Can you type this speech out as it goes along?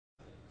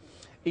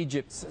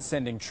Egypt's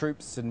sending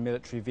troops and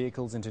military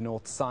vehicles into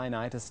North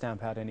Sinai to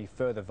stamp out any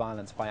further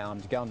violence by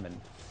armed gunmen.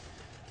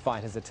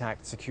 Fighters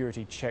attacked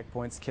security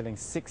checkpoints, killing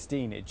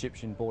 16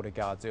 Egyptian border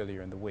guards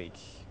earlier in the week.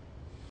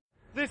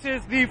 This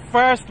is the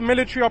first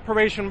military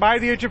operation by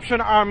the Egyptian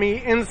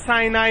army in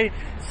Sinai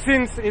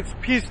since its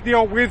peace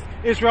deal with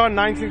Israel in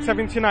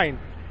 1979.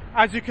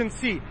 As you can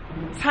see,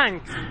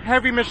 tanks,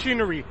 heavy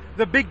machinery,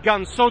 the big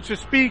guns, so to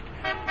speak,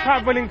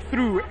 traveling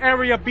through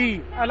Area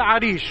B, Al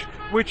Arish,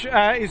 which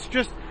is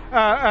just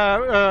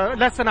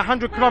less than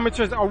 100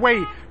 kilometers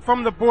away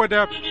from the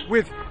border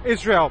with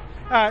Israel.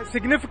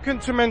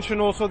 Significant to mention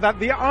also that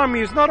the army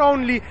is not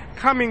only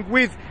coming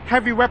with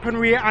heavy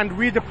weaponry and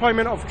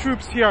redeployment of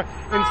troops here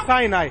in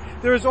Sinai,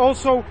 there is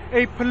also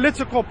a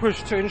political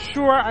push to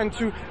ensure and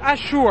to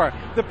assure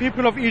the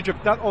people of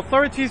Egypt that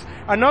authorities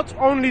are not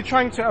only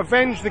trying to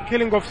avenge the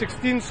killing of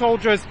 16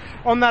 soldiers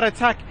on that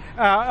attack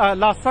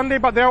last Sunday,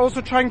 but they're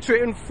also trying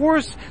to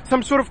enforce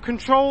some sort of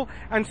control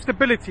and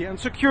stability and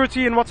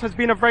security in what has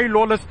been a very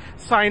lawless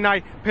Sinai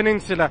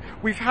Peninsula.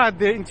 We've had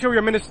the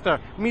Interior Minister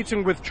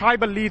meeting with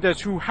tribal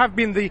leaders who have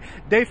been the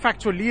de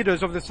facto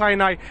leaders of the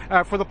Sinai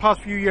for the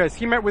past few years.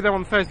 He met with them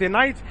on Thursday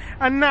night,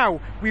 and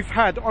now we've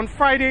had on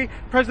Friday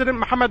President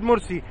Mohamed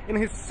Morsi in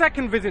his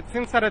second visit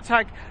since that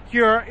attack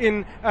here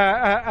in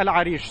Al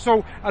Arish.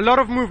 So a lot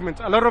of movement,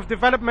 a lot of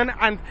development,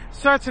 and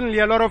certainly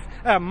a lot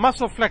of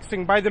muscle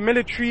flexing by the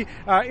military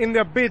in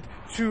their bid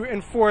to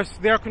enforce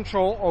their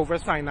control over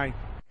Sinai.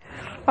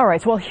 All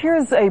right, well,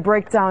 here's a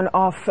breakdown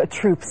of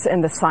troops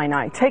in the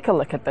Sinai. Take a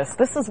look at this.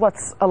 This is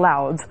what's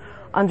allowed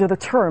under the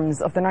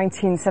terms of the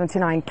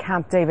 1979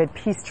 Camp David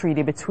peace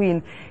treaty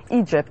between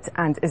Egypt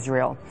and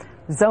Israel.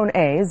 Zone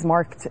A is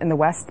marked in the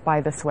west by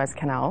the Suez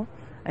Canal.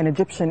 An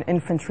Egyptian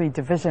infantry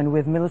division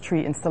with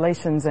military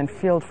installations and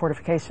field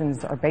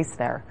fortifications are based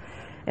there.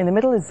 In the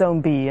middle is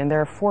Zone B, and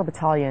there are 4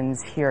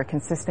 battalions here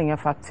consisting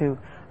of up to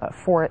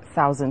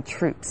 4,000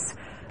 troops.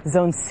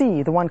 Zone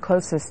C, the one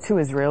closest to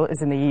Israel,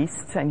 is in the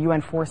east, and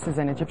UN forces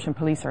and Egyptian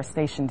police are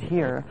stationed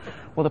here.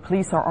 While the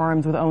police are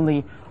armed with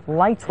only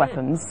light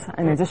weapons,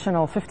 an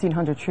additional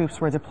 1,500 troops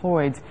were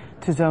deployed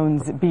to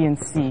zones B and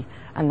C,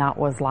 and that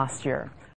was last year.